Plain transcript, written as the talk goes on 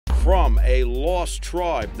From a lost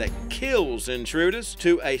tribe that kills intruders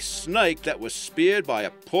to a snake that was speared by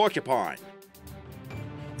a porcupine.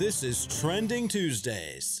 This is Trending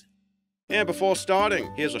Tuesdays. And before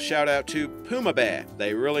starting, here's a shout out to Puma Bear.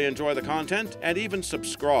 They really enjoy the content and even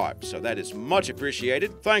subscribe, so that is much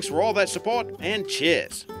appreciated. Thanks for all that support and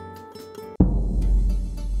cheers.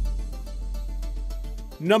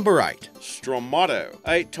 Number 8. Stromato.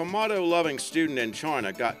 A tomato-loving student in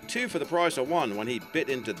China got 2 for the price of 1 when he bit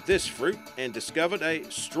into this fruit and discovered a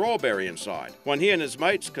strawberry inside. When he and his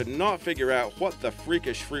mates could not figure out what the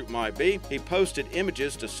freakish fruit might be, he posted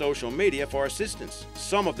images to social media for assistance.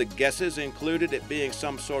 Some of the guesses included it being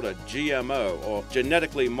some sort of GMO or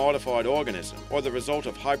genetically modified organism or the result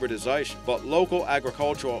of hybridization, but local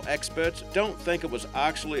agricultural experts don't think it was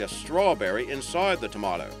actually a strawberry inside the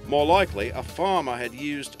tomato. More likely, a farmer had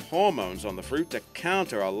used hormones on the fruit to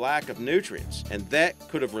counter a lack of nutrients, and that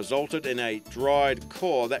could have resulted in a dried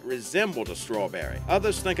core that resembled a strawberry.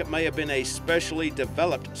 Others think it may have been a specially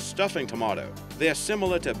developed stuffing tomato. They're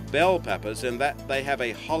similar to bell peppers in that they have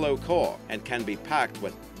a hollow core and can be packed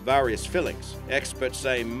with various fillings. Experts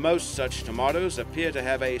say most such tomatoes appear to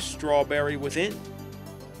have a strawberry within.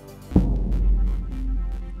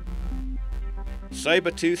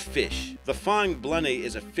 Saber-toothed fish. The fang blenny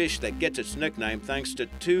is a fish that gets its nickname thanks to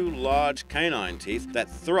 2 large canine teeth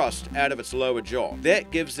that thrust out of its lower jaw.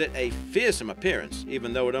 That gives it a fearsome appearance,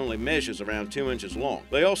 even though it only measures around 2 inches long.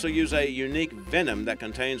 They also use a unique venom that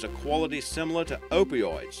contains a quality similar to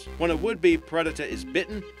opioids. When a would-be predator is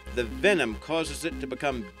bitten, the venom causes it to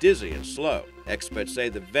become dizzy and slow. Experts say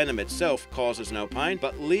the venom itself causes no pain,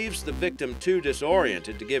 but leaves the victim too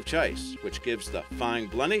disoriented to give chase, which gives the fang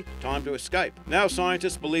blenny time to escape. Now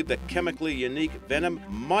scientists believe the chemically unique venom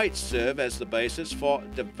might serve as the basis for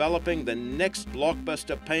developing the next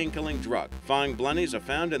blockbuster pain-killing drug. Fang blennies are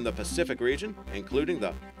found in the Pacific region, including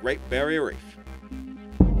the Great Barrier Reef.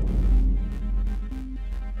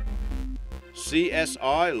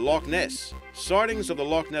 CSI Loch Ness. Sightings of the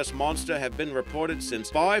Loch Ness Monster have been reported since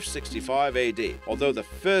 565 AD, although the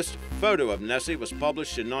first photo of Nessie was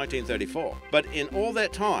published in 1934. But in all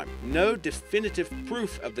that time, no definitive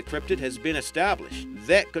proof of the cryptid has been established.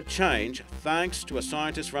 That could change thanks to a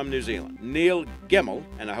scientist from New Zealand. Neil Gemmell,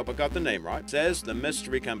 and I hope I got the name right, says the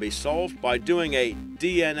mystery can be solved by doing a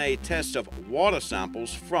DNA test of water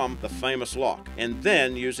samples from the famous loch, and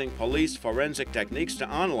then using police forensic techniques to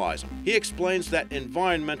analyze them. He explains that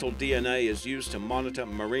environmental DNA is used to monitor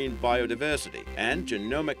marine biodiversity, and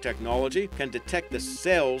genomic technology can detect the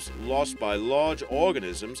cells lost by large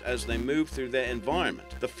organisms as they move through their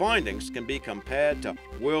environment. The findings can be compared to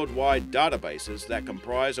worldwide databases that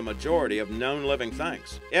comprise a majority of known living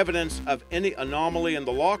things. Evidence of any anomaly in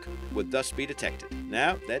the loch would thus be detected.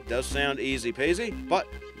 Now, that does sound easy peasy, but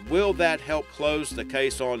will that help close the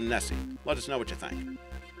case on Nessie? Let us know what you think.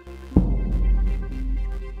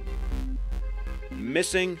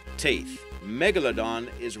 Missing teeth. Megalodon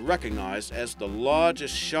is recognized as the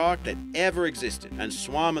largest shark that ever existed and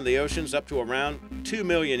swam in the oceans up to around 2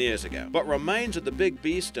 million years ago. But remains of the big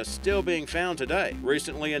beast are still being found today.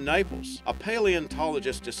 Recently in Naples, a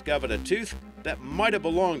paleontologist discovered a tooth that might have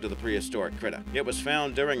belonged to the prehistoric critter. It was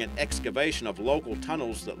found during an excavation of local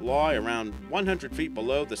tunnels that lie around 100 feet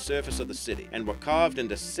below the surface of the city and were carved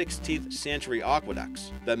into 16th century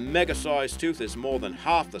aqueducts. The mega-sized tooth is more than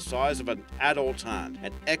half the size of an adult hand,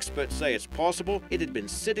 and experts say it's possible it had been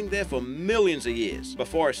sitting there for millions of years.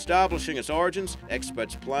 Before establishing its origins,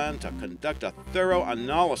 experts plan to conduct a thorough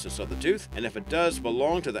analysis of the tooth, and if it does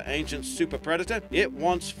belong to the ancient super predator, it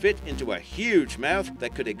once fit into a huge mouth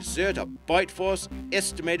that could exert a bite force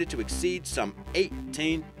estimated to exceed some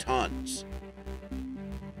 18 tons.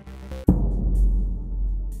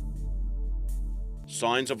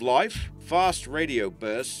 Signs of life? Fast radio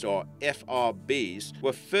bursts, or FRBs,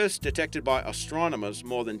 were first detected by astronomers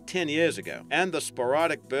more than 10 years ago, and the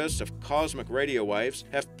sporadic bursts of cosmic radio waves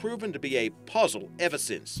have proven to be a puzzle ever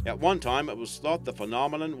since. At one time, it was thought the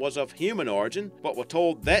phenomenon was of human origin, but we're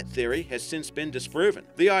told that theory has since been disproven.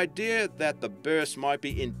 The idea that the bursts might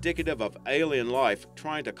be indicative of alien life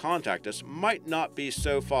trying to contact us might not be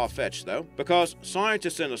so far-fetched, though, because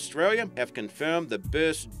scientists in Australia have confirmed the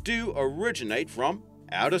bursts do originate from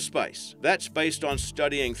outer space. That's based on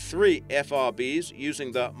studying 3 FRBs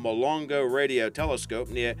using the Molongo radio telescope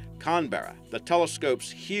near Canberra. The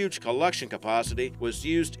telescope's huge collection capacity was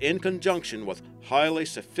used in conjunction with highly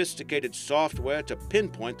sophisticated software to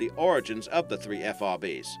pinpoint the origins of the 3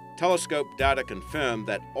 FRBs. Telescope data confirmed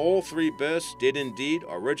that all 3 bursts did indeed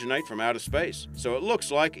originate from outer space, so it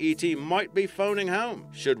looks like ET might be phoning home.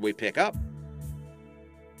 Should we pick up?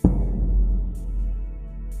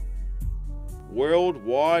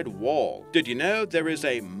 worldwide wall. Did you know there is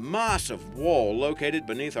a massive wall located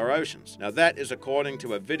beneath our oceans? Now that is according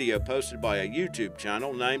to a video posted by a YouTube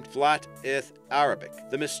channel named Flat Earth Arabic.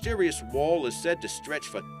 The mysterious wall is said to stretch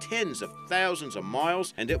for tens of thousands of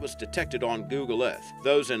miles, and it was detected on Google Earth.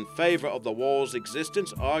 Those in favor of the wall's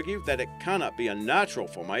existence argue that it cannot be a natural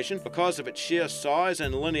formation because of its sheer size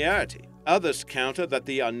and linearity. Others counter that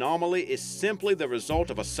the anomaly is simply the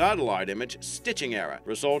result of a satellite image stitching error,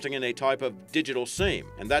 resulting in a type of digital seam,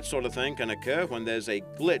 and that sort of thing can occur when there's a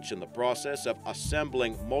glitch in the process of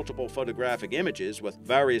assembling multiple photographic images with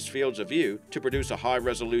various fields of view to produce a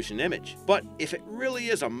high-resolution image. But if it really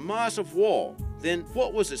is a massive wall, then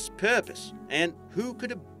what was its purpose, and who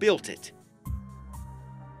could have built it?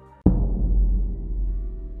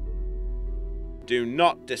 Do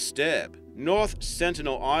not disturb. North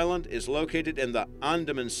Sentinel Island is located in the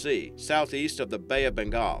Andaman Sea, southeast of the Bay of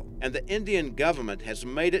Bengal, and the Indian government has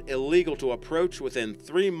made it illegal to approach within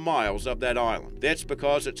 3 miles of that island. That's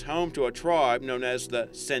because it's home to a tribe known as the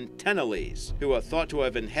Sentinelese, who are thought to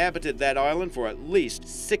have inhabited that island for at least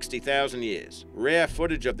 60,000 years. Rare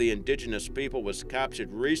footage of the indigenous people was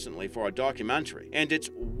captured recently for a documentary, and it's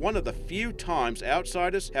one of the few times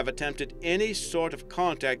outsiders have attempted any sort of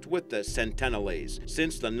contact with the Sentinelese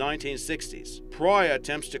since the 1960s. Prior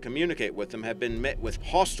attempts to communicate with them have been met with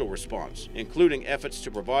hostile response, including efforts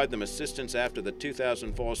to provide them assistance after the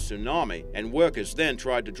 2004 tsunami, and workers then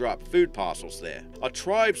tried to drop food parcels there. A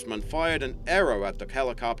tribesman fired an arrow at the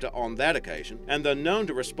helicopter on that occasion, and they're known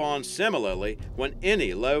to respond similarly when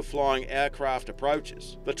any low-flying aircraft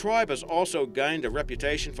approaches. The tribe has also gained a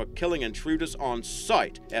reputation for killing intruders on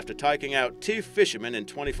sight after taking out 2 fishermen in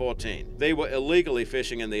 2014. They were illegally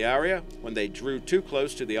fishing in the area when they drew too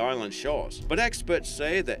close to the island shore. But experts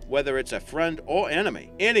say that whether it's a friend or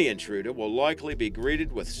enemy, any intruder will likely be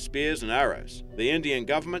greeted with spears and arrows. The Indian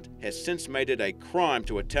government has since made it a crime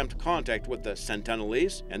to attempt contact with the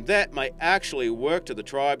Sentinelese, and that may actually work to the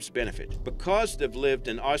tribe's benefit. Because they've lived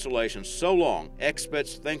in isolation so long,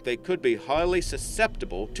 experts think they could be highly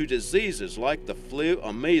susceptible to diseases like the flu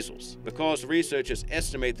or measles. Because researchers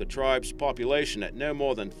estimate the tribe's population at no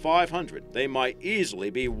more than 500, they might easily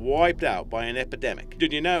be wiped out by an epidemic.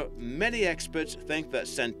 Did you know many experts think that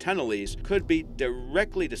Sentinelese could be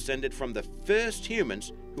directly descended from the first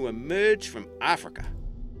humans who emerged from Africa?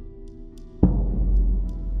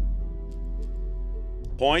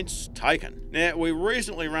 Points taken. Now, we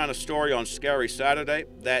recently ran a story on Scary Saturday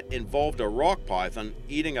that involved a rock python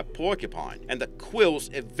eating a porcupine, and the quills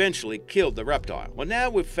eventually killed the reptile. Well,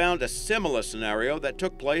 now we've found a similar scenario that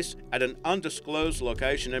took place at an undisclosed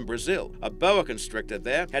location in Brazil. A boa constrictor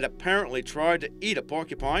there had apparently tried to eat a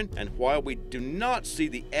porcupine, and while we do not see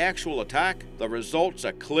the actual attack, the results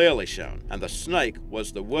are clearly shown, and the snake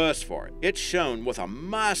was the worse for it. It's shown with a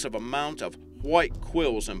massive amount of white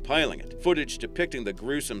quills impaling it. Footage depicting the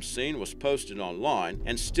gruesome scene was posted online,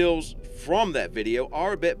 and stills from that video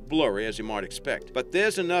are a bit blurry, as you might expect, but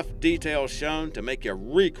there's enough detail shown to make you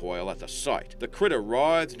recoil at the sight. The critter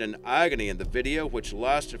writhed in agony in the video, which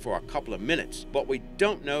lasted for a couple of minutes, but we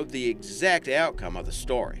don't know the exact outcome of the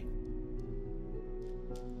story.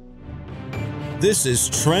 This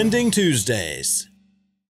is Trending Tuesdays.